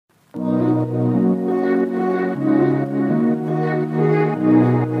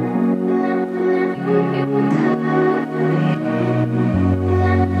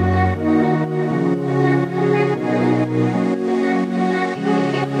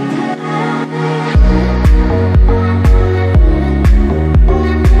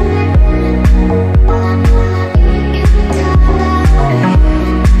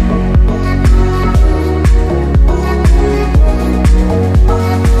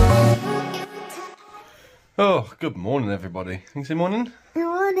Oh, good morning, everybody. Can you say morning?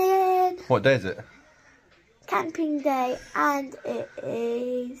 Morning. What day is it? Camping day, and it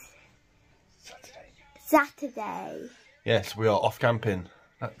is Saturday. Yes, we are off camping.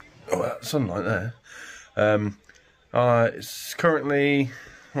 That sunlight there. It's currently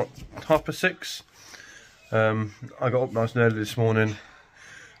what, 6:30. I got up nice and early this morning,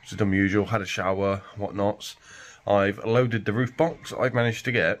 which is done usual. Had a shower, whatnots. I've loaded the roof box. I've managed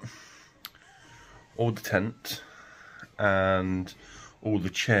to get all the tent and all the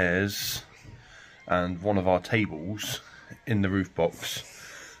chairs and one of our tables in the roof box.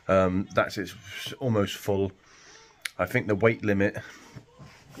 That's it's almost full. I think the weight limit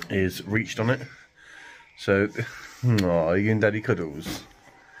is reached on it. So, oh, you and Daddy cuddles.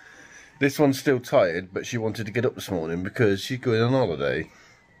 This one's still tired, but she wanted to get up this morning because she's going on holiday.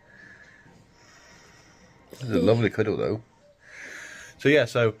 It's a lovely cuddle though. So yeah,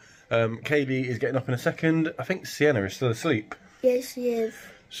 Kaylee is getting up in a second. I think Sienna is still asleep. Yes, she is.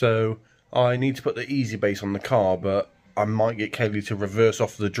 So I need to put the easy base on the car, but I might get Kaylee to reverse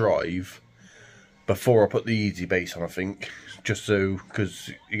off the drive before I put the easy base on, I think. Just so, because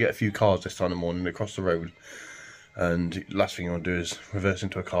you get a few cars this time of the morning across the road, and last thing you want to do is reverse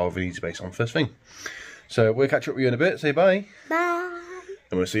into a car with an easy base on first thing. So we'll catch up with you in a bit. Say bye. Bye.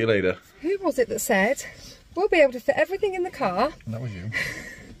 And we'll see you later. Who was it that said we'll be able to fit everything in the car? That was you.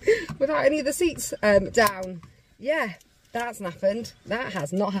 Without any of the seats down? Yeah, that's happened. That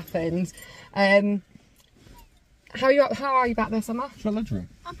has not happened. How are you back there, Summer? It's not lunch room.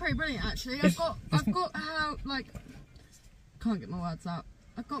 I'm pretty brilliant actually. I've got how can't get my words out.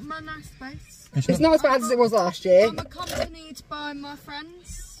 I've got my nice space. It's not as bad as it was last year. I'm accompanied by my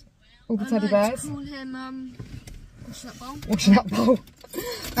friends. All the teddy bears. I call him what's that bowl? What's that bowl?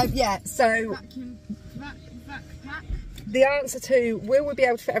 Yeah, so Vacuum vac pack. the answer to will we be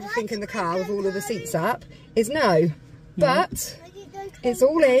able to fit everything in the car with all of the seats up is no. But it's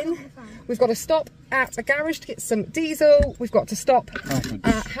all in. We've got to stop at a garage to get some diesel. We've got to stop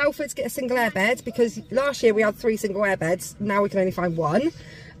at Halford to get a single airbed, because last year we had 3 single airbeds. Now we can only find 1.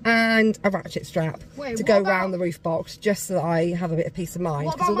 And a ratchet strap to go round the roof box, just so that I have a bit of peace of mind.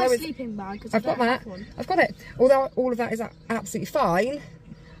 What about my sleeping bag? I've got that. I've got it. Although all of that is absolutely fine,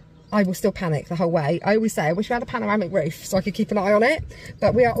 I will still panic the whole way. I always say I wish we had a panoramic roof so I could keep an eye on it.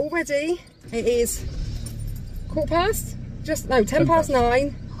 But we are all ready. It is 10 past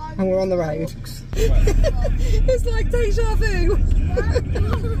 9, and we're on the road. It's like deja vu.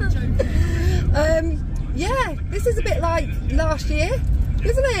 Yeah, this is a bit like last year,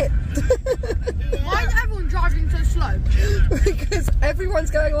 isn't it? Why is everyone driving so slow? Because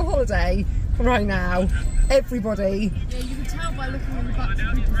everyone's going on holiday right now. Everybody. Yeah, you can tell by looking in the back of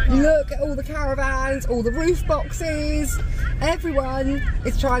people's cars. Look at all the caravans, all the roof boxes. Everyone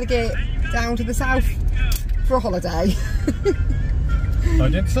is trying to get down to the south for a holiday. I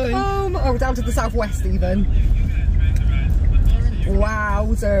did say. Oh, down to the southwest even.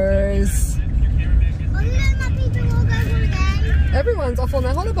 Wowzers. Everyone's off on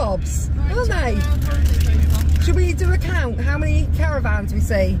their holobobs, aren't they? Should we do a count? How many caravans we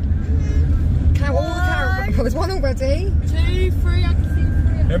see? Count all the caravans. Well, there's 1 already. 2, 3, I can see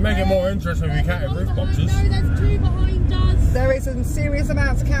 3. It'd make it more interesting if we counted roof boxes. No, there's 2 behind us. There is some serious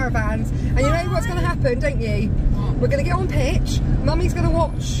amounts of caravans. And you know what's going to happen, don't you? We're going to get on pitch. Mummy's going to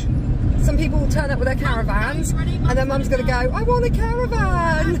watch some people turn up with their caravans. And then Mum's going to go, I want a caravan.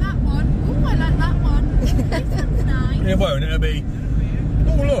 I like that one. Oh, I like that one. This one's nice. It won't, it'll be,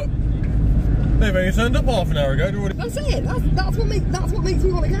 oh look, they've only turned up half an hour ago. That's it, that's what makes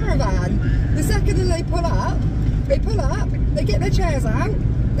me want a caravan. The second they pull up, they get their chairs out,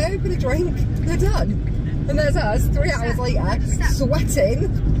 they open a drink, they're done. And there's us, 3 hours later, sweating.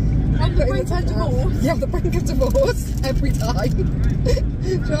 On the brink of divorce. Yeah, on the brink of divorce, every time.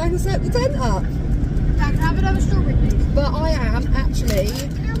 Trying to set the tent up. Dad, can I have another strawberry, please? But I am actually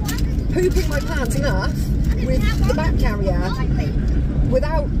pooping my pants enough with the back carrier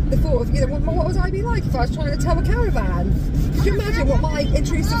without the thought of, you know, what would I be like if I was trying to tow a caravan? Could you imagine what my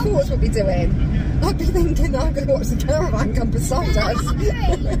intrusive thoughts would be doing? I'd be thinking, I'm going to watch the caravan come beside us.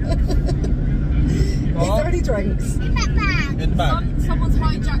 Is there any drinks? In the bag. Someone's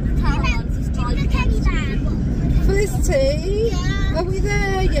hijacked the caravan to drive. Felicity, are we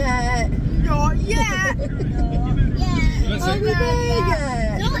there yet? Not yet. Are we there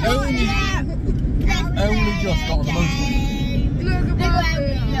yet? Only just got on the motorway. Look at where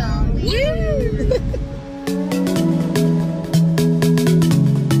we are.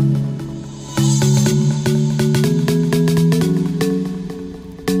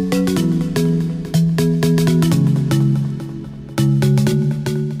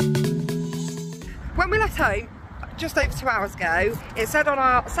 when we left home just over 2 hours ago, it said on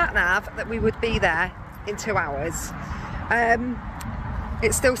our sat nav that we would be there in 2 hours.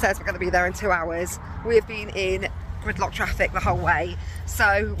 It still says we're going to be there in 2 hours. We have been in gridlock traffic the whole way,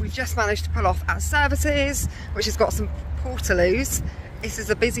 so we've just managed to pull off at Services, which has got some portaloos. This is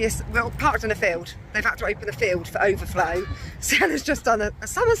the busiest, we're parked in a field. They've had to open the field for overflow. Sienna's just done a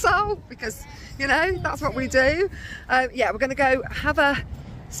somersault because, you know, that's what we do. Yeah, we're going to go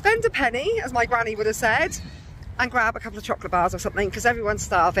spend a penny, as my granny would have said, and grab a couple of chocolate bars or something because everyone's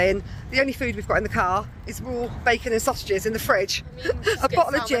starving. The only food we've got in the car is raw bacon and sausages in the fridge. a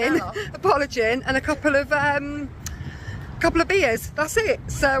bottle of gin, and a couple of beers. That's it.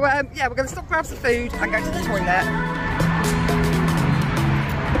 So yeah, we're going to stop, grab some food and go to the toilet.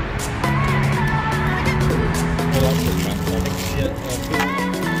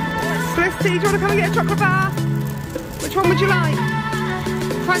 Felicity, do you want to come and get a chocolate bar? Which one would you like?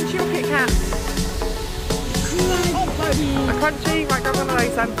 Crunchy or Kit Kat? A crunchy? Right, grab one of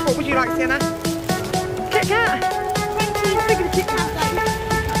those then. What would you like, Sienna? Kit Kat? Crunchy. I'm thinking Kit Kat.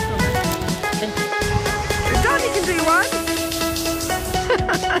 Daddy can do one.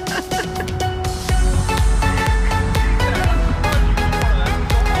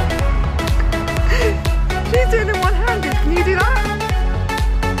 She's doing it one-handed. Can you do that?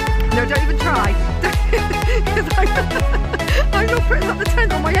 No, don't even try. I'm not putting up the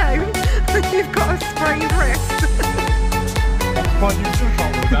tent on my own. You've got a sprained wrist. That's fine, you still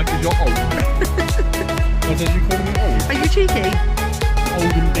can't do that because you're old. What did you call me old? Are you cheeky?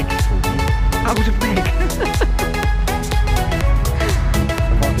 Old and big, you called me. Old and big. I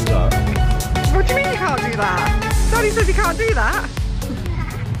can't do that. What do you mean you can't do that? Daddy says you can't do that.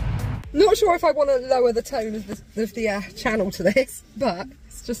 Not sure if I want to lower the tone of the channel to this, but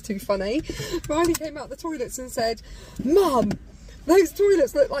it's just too funny. Riley came out the toilets and said, "Mum, those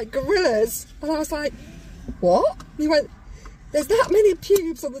toilets look like gorillas." And I was like, "What?" And he went, "There's that many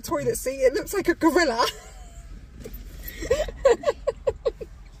pubes on the toilet seat, it looks like a gorilla."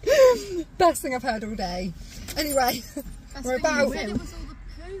 Best thing I've heard all day. Anyway, we're about... You said it was all the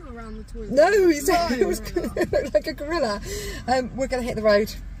poo around the toilet. No, he said it was like a gorilla. We're going to hit the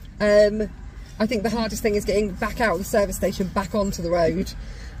road. I think the hardest thing is getting back out of the service station, back onto the road.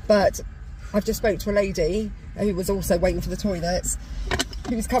 But I've just spoke to a lady who was also waiting for the toilets,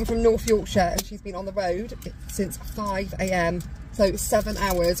 who's come from North Yorkshire, and she's been on the road since 5 AM, so 7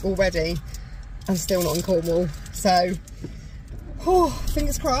 hours already, and still not in Cornwall. So, oh,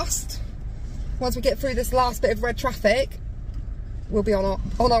 fingers crossed. Once we get through this last bit of red traffic, we'll be on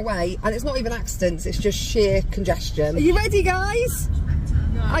our way. And it's not even accidents, it's just sheer congestion. Are you ready, guys?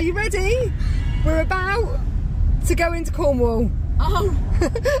 No. Are you ready? We're about to go into Cornwall. Oh.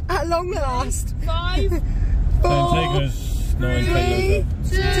 At long last. 5, 4, 3,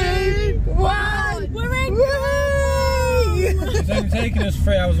 2, 1. We're in. It's only taken us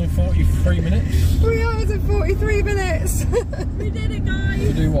 3 hours and 43 minutes. 3 hours and 43 minutes. We did it, guys.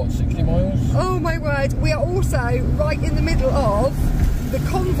 To do what, 60 miles? Oh my word. We are also right in the middle of the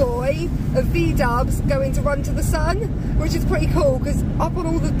convoy of V-dubs going to Run to the Sun, which is pretty cool because up on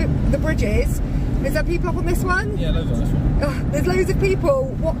all the bridges, is there people up on this one? Yeah, loads on this one. There's loads of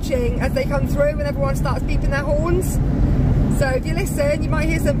people watching as they come through and everyone starts beeping their horns. So if you listen, you might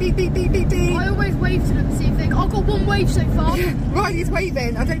hear some beep, beep, beep, beep, beep. I always wave to them to see if I've got one wave so far. Riley's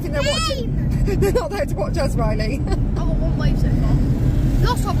waving. I don't think they're watching. They're not there to watch us, Riley. I've got one wave so far.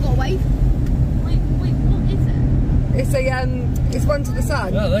 Last time I got a wave. Wait, what is it? It's Run to the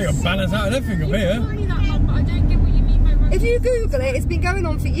Sun. Yeah, they got banners out and everything up here. Only that long, but I don't get what you mean by Run. If you Google it, it's been going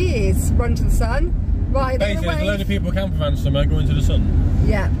on for years, Run to the Sun. Right, Basically, there's a load of people camper vans somewhere going to the sun.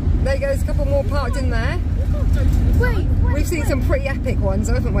 Yeah, there you go, there's a couple more parked in there. Wait. We've seen some pretty epic ones,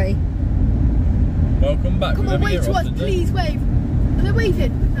 haven't we? Welcome back. Come on, wave to us, please wave. Are they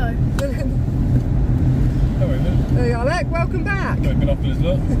waving? No. No waving. There you are, look, welcome back. Got binoculars,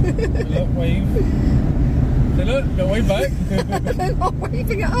 look. Look, wave. Say, look, don't wave back. They're not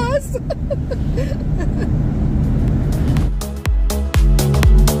waving at us.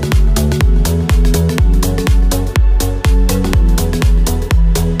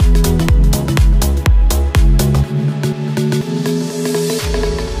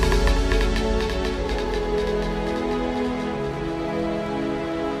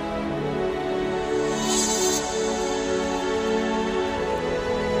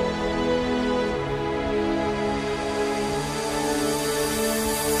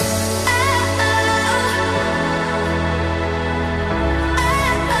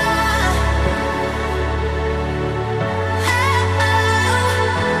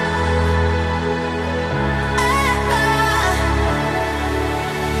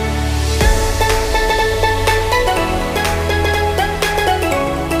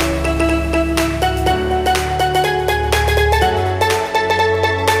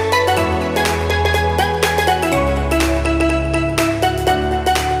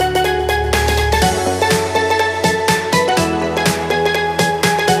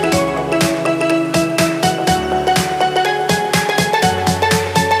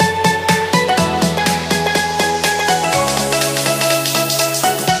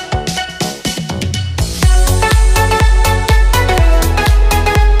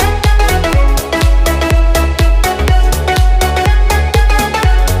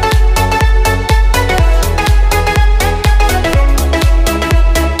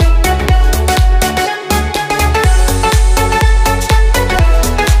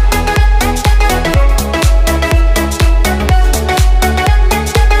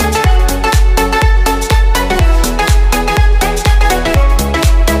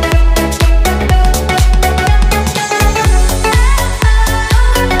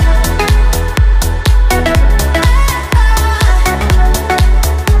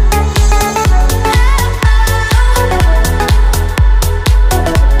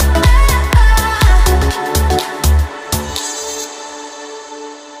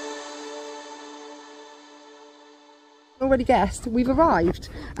 already guessed, we've arrived.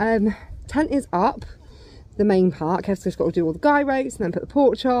 Tent is up, the main part. Kev's just got to do all the guy ropes and then put the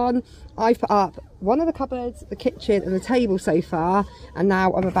porch on. I've put up one of the cupboards, the kitchen and the table so far, and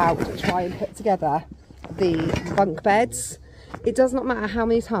now I'm about to try and put together the bunk beds. It does not matter how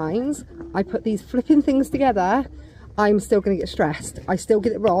many times I put these flipping things together, I'm still going to get stressed. I still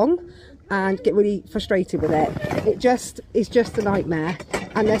get it wrong and get really frustrated with it. It's just a nightmare,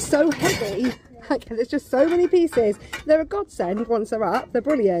 and they're so heavy. Like, there's just so many pieces. They're a godsend once they're up, they're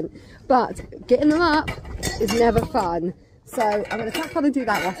brilliant, but getting them up is never fun. So I'm going to crack on and do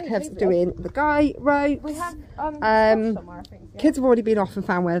that whilst Kev's doing the guy ropes. Kids have already been off and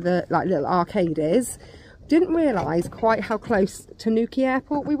found where the like little arcade is. Didn't realise quite how close to Newquay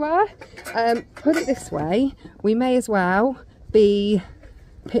Airport we were. Put it this way, we may as well be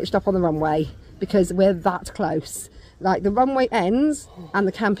pitched up on the runway because we're that close. Like, the runway ends and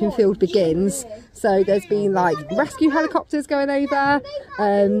the camping field begins. So there's been like rescue helicopters going over,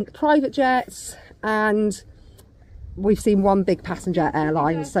 private jets, and we've seen one big passenger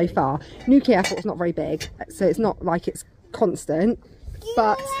airline so far. Newquay Airport's not very big, so it's not like it's constant,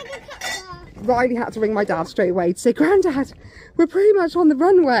 but Riley had to ring my dad straight away to say, Grandad, we're pretty much on the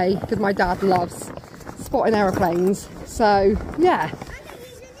runway, because my dad loves spotting aeroplanes. So yeah,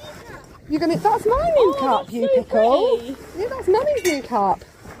 you're gonna, that's my new cup, you so pickle. pretty. Yeah, that's Mummy's new cup.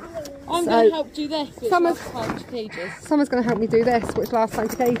 I'm going to help do this, which Summer's- last time took ages. Summer's going to help me do this, which last time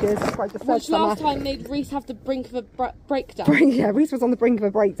took ages. That's what I just said, Which Summer. last time made Reese have the brink of a breakdown. Yeah, Reese was on the brink of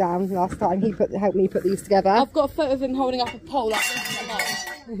a breakdown last time. He helped me put these together. I've got a photo of him holding up a pole like this.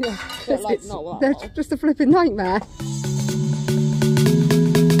 Yeah. But like, not They're that. just a flipping nightmare.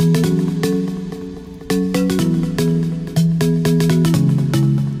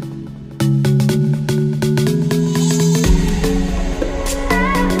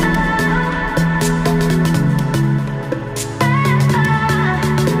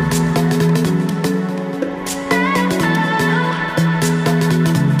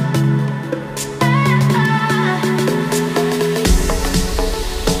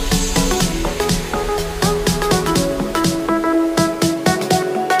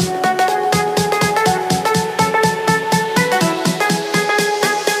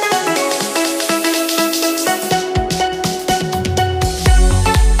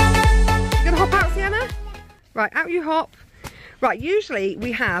 Right, out you hop. Right, usually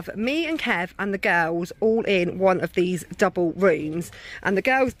we have me and Kev and the girls all in one of these double rooms, and the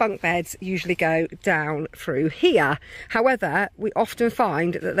girls' bunk beds usually go down through here. However, we often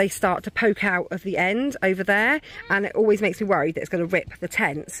find that they start to poke out of the end over there, and it always makes me worried that it's going to rip the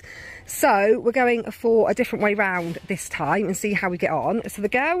tents. So we're going for a different way round this time and see how we get on. So the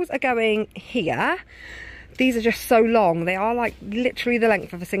girls are going here. These are just so long, they are like literally the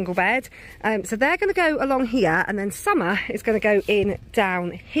length of a single bed. So they're going to go along here, and then Summer is going to go in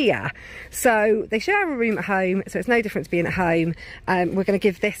down here. So they share a room at home, so it's no different to being at home. We're going to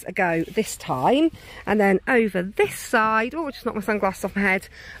give this a go this time. And then over this side, oh, I just knocked my sunglasses off my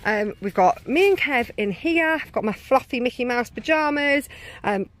head. We've got me and Kev in here. I've got my fluffy Mickey Mouse pyjamas.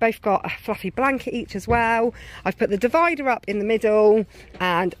 Both got a fluffy blanket each as well. I've put the divider up in the middle,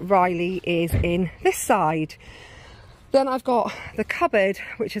 and Riley is in this side. Then I've got the cupboard,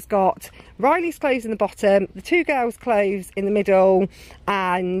 which has got Riley's clothes in the bottom, the two girls' clothes in the middle,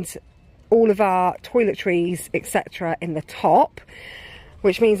 and all of our toiletries, etc. in the top,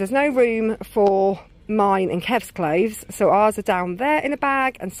 which means there's no room for mine and Kev's clothes. So ours are down there in a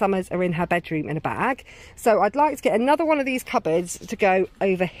bag, and Summer's are in her bedroom in a bag. So I'd like to get another one of these cupboards to go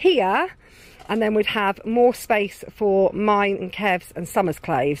over here, and then we'd have more space for mine and Kev's and Summer's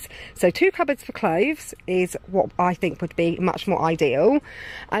clothes. So 2 cupboards for clothes is what I think would be much more ideal.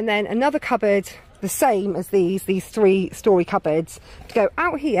 And then another cupboard, the same as these 3-story cupboards, to go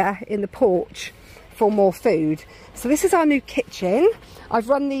out here in the porch for more food. So this is our new kitchen. I've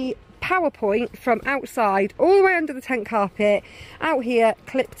run the PowerPoint from outside all the way under the tent carpet out here,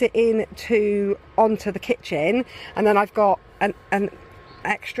 clipped it onto the kitchen, and then I've got an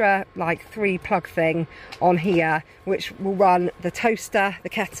extra like 3 plug thing on here, which will run the toaster, the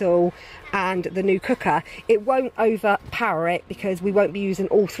kettle and the new cooker. It won't overpower it because we won't be using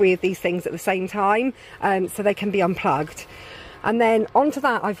all 3 of these things at the same time, so they can be unplugged. And then onto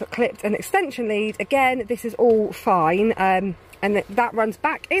that I've clipped an extension lead. Again, this is all fine, and that runs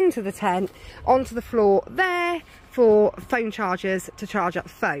back into the tent onto the floor there for phone chargers to charge up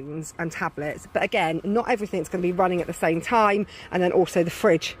phones and tablets. But again, not everything's going to be running at the same time, and then also the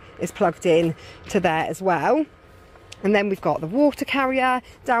fridge is plugged in to there as well. And then we've got the water carrier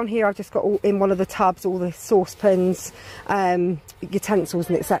down here. I've just got all in one of the tubs, all the saucepans, utensils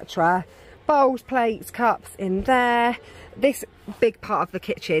and etc. Bowls, plates, cups in there. This big part of the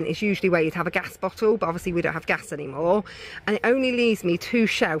kitchen is usually where you'd have a gas bottle, but obviously we don't have gas anymore. And it only leaves me 2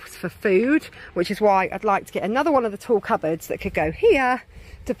 shelves for food, which is why I'd like to get another one of the tall cupboards that could go here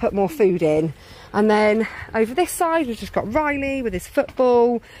to put more food in. And then over this side we've just got Riley with his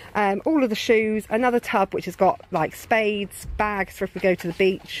football, all of the shoes, another tub which has got like spades, bags for if we go to the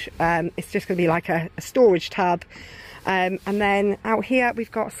beach. It's just going to be like a storage tub. And then out here we've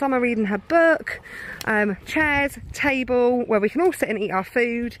got Summer reading her book, chairs, table where we can all sit and eat our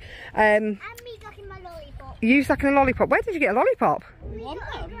food. And me sucking my lollipop. You sucking a lollipop. Where did you get a lollipop? We got it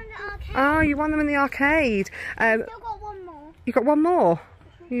from the arcade. Oh, you won them in the arcade. Still got one more. You got one more?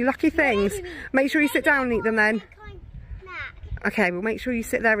 You lucky things. Make sure you sit down and eat them then. Okay, well make sure you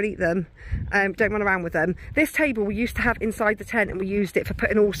sit there and eat them. Don't run around with them. This table we used to have inside the tent, and we used it for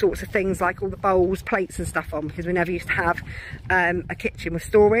putting all sorts of things like all the bowls, plates and stuff on, because we never used to have a kitchen with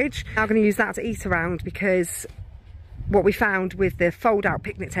storage. Now I'm going to use that to eat around, because what we found with the fold out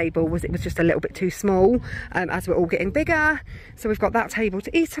picnic table was it was just a little bit too small as we're all getting bigger. So we've got that table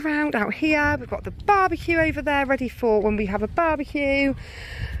to eat around out here. We've got the barbecue over there ready for when we have a barbecue.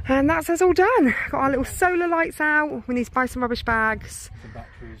 And that's us all done. Got our little solar lights out. We need to buy some rubbish bags. Some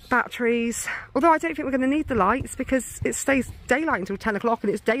batteries. Although I don't think we're going to need the lights because it stays daylight until 10 o'clock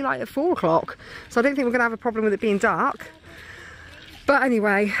and it's daylight at 4 o'clock. So I don't think we're going to have a problem with it being dark. But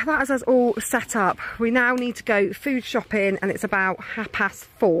anyway, that is us all set up. We now need to go food shopping and it's about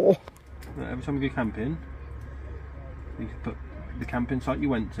 4:30. Every time we go camping, you can put the camping site you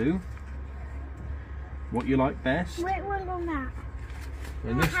went to, what you like best. Wait, one on that.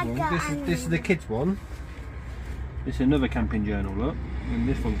 And this one, this is the kids one. This is another camping journal, look. And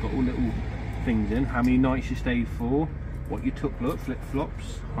this one's got all little things in. How many nights you stayed for, what you took, look,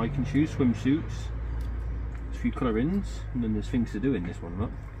 flip-flops, hiking shoes, swimsuits. A few colourings, and then there's things to do in this one,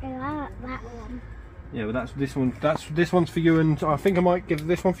 look. I like that one. Yeah, but that's this one. This one's for you, and I think I might give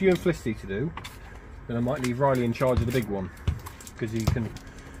this one for you and Felicity to do. Then I might leave Riley in charge of the big one, because he can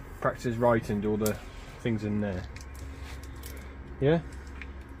practice writing and do all the things in there. Yeah.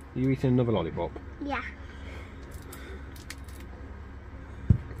 Are you eating another lollipop? Yeah.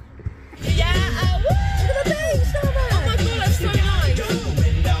 Yeah, look at the beach, oh my god, that's so nice.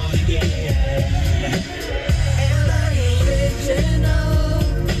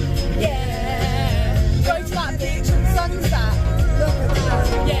 Yeah, go to that beach and sunset. Look at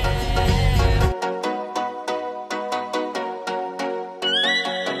that. Yeah.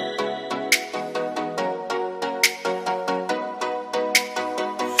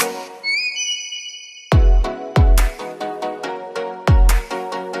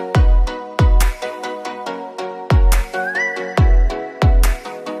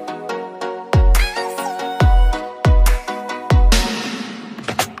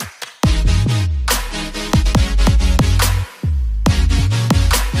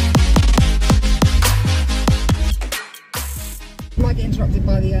 Might get interrupted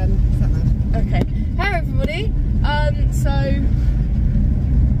by the sat-nav. Okay. Hey everybody. So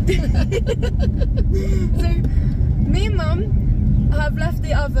me and Mum have left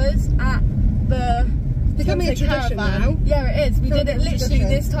the others at the Becoming a tradition now. Yeah, it is. We did it literally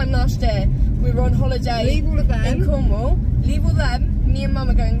this time last year. We were on holiday. Leave all of them in Cornwall. Leave all them. Me and Mum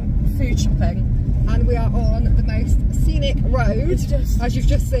are going food shopping. And we are on the most scenic road, as you've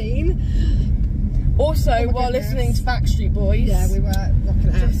just seen. Also, while listening to Backstreet Boys. Yeah, we were rocking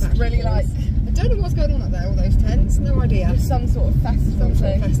out. Just really like. I don't know what's going on up there, all those tents, no idea. Some sort of festival. Some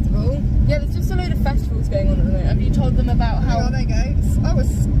sort of festival. Yeah, there's just a load of festivals going on at the moment. Have you told them about how... Oh, there you go. Oh, a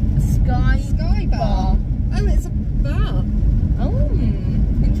Sky Bar. Oh, it's a bar. Oh,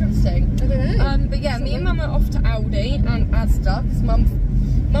 interesting. I don't know. But yeah, me and Mum are off to Aldi and Asda, because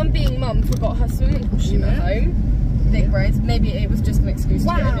Mum being Mum forgot her swimming costume at home. Big brains. Maybe it was just an excuse to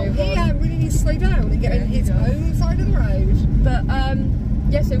get a new one. He really needs to slow down and get in his own side of the road. But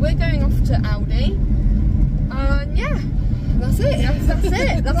yeah, so we're going off to Aldi, and yeah, that's it. Yes, that's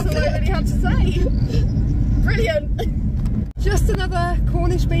it. That's all I really had to say. Brilliant. Just another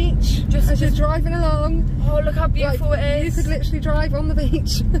Cornish beach. Just as you're driving along. Oh, look how beautiful it is. You could literally drive on the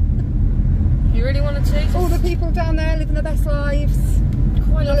beach. You really wanted to? All the people down there living their best lives.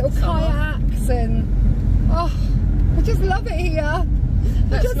 Quite little kayaks and I just love it here.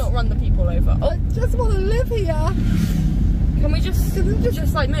 Let's not run the people over. Oh. I just want to live here. Can we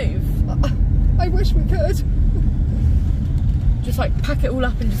just like move? I wish we could. Just like pack it all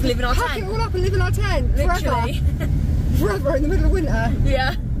up and just live in our tent. Pack it all up and live in our tent. Literally. Forever in the middle of winter.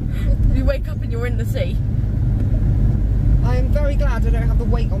 Yeah. You wake up and you're in the sea. I am very glad I don't have the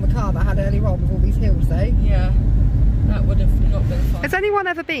weight on the car that I had earlier on with all these hills though. Yeah. That would have not been fun. Has anyone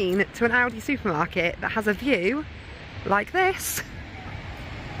ever been to an Aldi supermarket that has a view like this.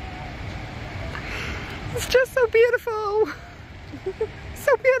 It's just so beautiful.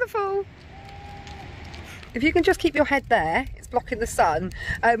 So beautiful. If you can just keep your head there, it's blocking the sun.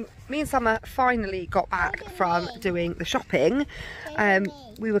 Me and Summer finally got back from doing the shopping.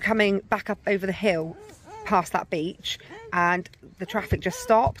 We were coming back up over the hill past that beach and the traffic just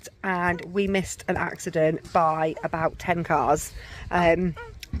stopped and we missed an accident by about 10 cars.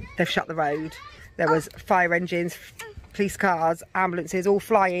 They've shut the road. There was fire engines, police cars, ambulances all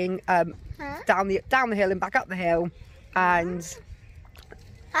flying down the hill and back up the hill, and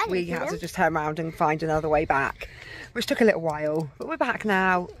we had to just turn around and find another way back, which took a little while, but we're back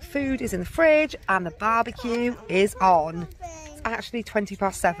now. Food is in the fridge and the barbecue is on. It's actually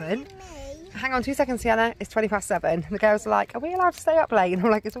 7:20. Hang on 2 seconds, Sienna. It's 7:20. The girls are like, are we allowed to stay up late? And I'm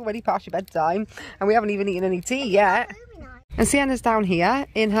like, it's already past your bedtime and we haven't even eaten any tea yet. And Sienna's down here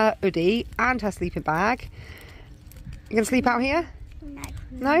in her hoodie and her sleeping bag. You gonna sleep out here? No.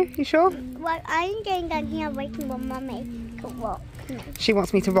 No? You sure? Well, I'm going down here waiting for Mummy to walk. No. She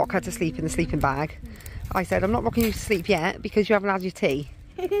wants me to rock her to sleep in the sleeping bag. I said, I'm not rocking you to sleep yet because you haven't had your tea.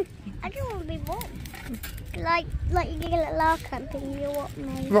 I don't want to be warm. Like you get a lark and you walk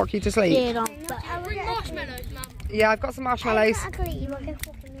me. Rock you to sleep? Yeah, Bring marshmallows, Mum. Yeah, I've got some marshmallows. You will go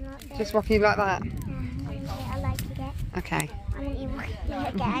walking me like that. Just rocking you like that? I like it. Okay. I want you walking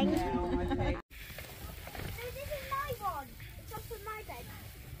again. So this is my one. It's off of my bed.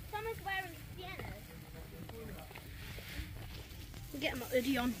 Someone's wearing Sienna's. Get my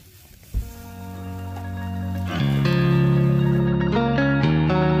hoodie on.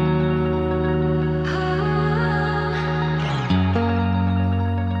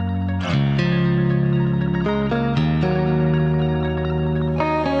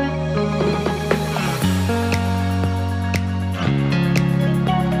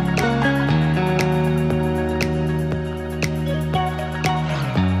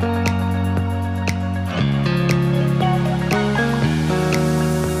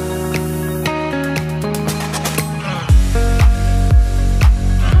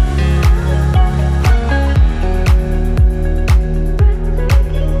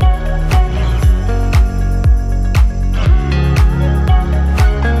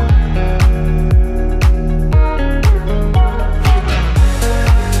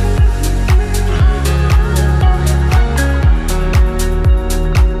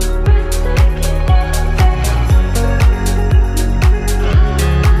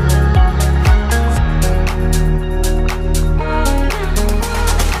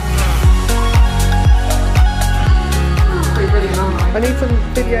 I need some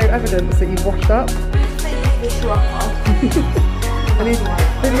video evidence that you've washed up. I need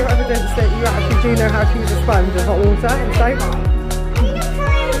video evidence that you actually do know how to use a sponge and hot water and soap.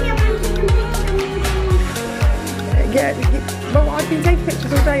 Yeah, well, I've been taking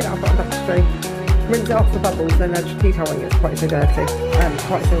pictures all day that I've got on tapestry. Rinse it off the bubbles, then they're just tea toweling. It's quite so dirty,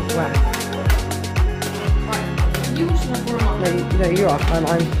 quite so wet. You washing up or am I? No, you are.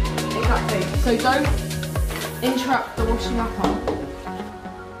 I'm. Exactly. So don't interrupt the washing up on.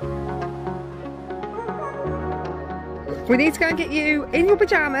 We need to go and get you in your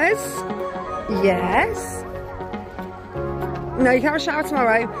pyjamas. Yes. No, you can have a shower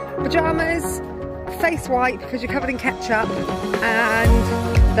tomorrow. Pyjamas, face wipe because you're covered in ketchup,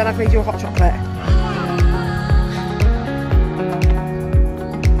 and then I've made you a hot chocolate.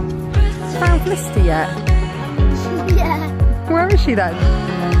 Found Felicity yet? Yeah. Where is she then?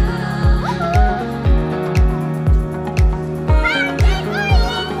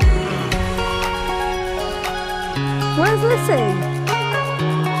 Where's Lissy?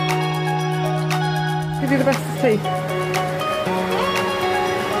 Give you the best of tea.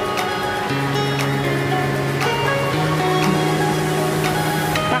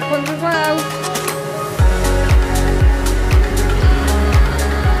 That one's as well.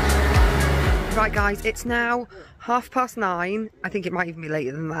 Right guys, it's now 9:30. I think it might even be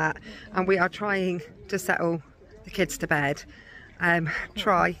later than that. And we are trying to settle the kids to bed.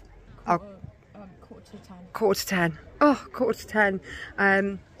 Quarter to 10. Oh, quarter to 10.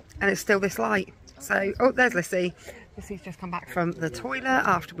 And it's still this light. So, oh, there's Lissy. Lissy's just come back from the toilet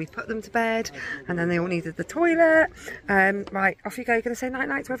after we put them to bed. And then they all needed the toilet. Right, off you go. You're going to say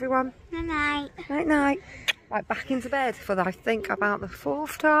night-night to everyone? Night-night. Night-night. Right, back into bed for, I think, about the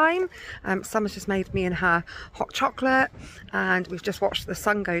 4th time. Summer's just made me and her hot chocolate. And we've just watched the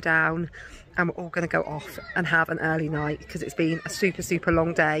sun go down. And we're all going to go off and have an early night because it's been a super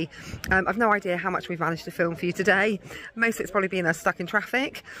long day. I've no idea how much we've managed to film for you today. Most of it's probably been us stuck in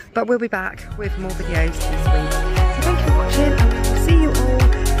traffic, but we'll be back with more videos this week. So thank you for watching and we'll see you all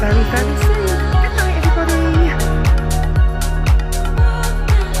very soon.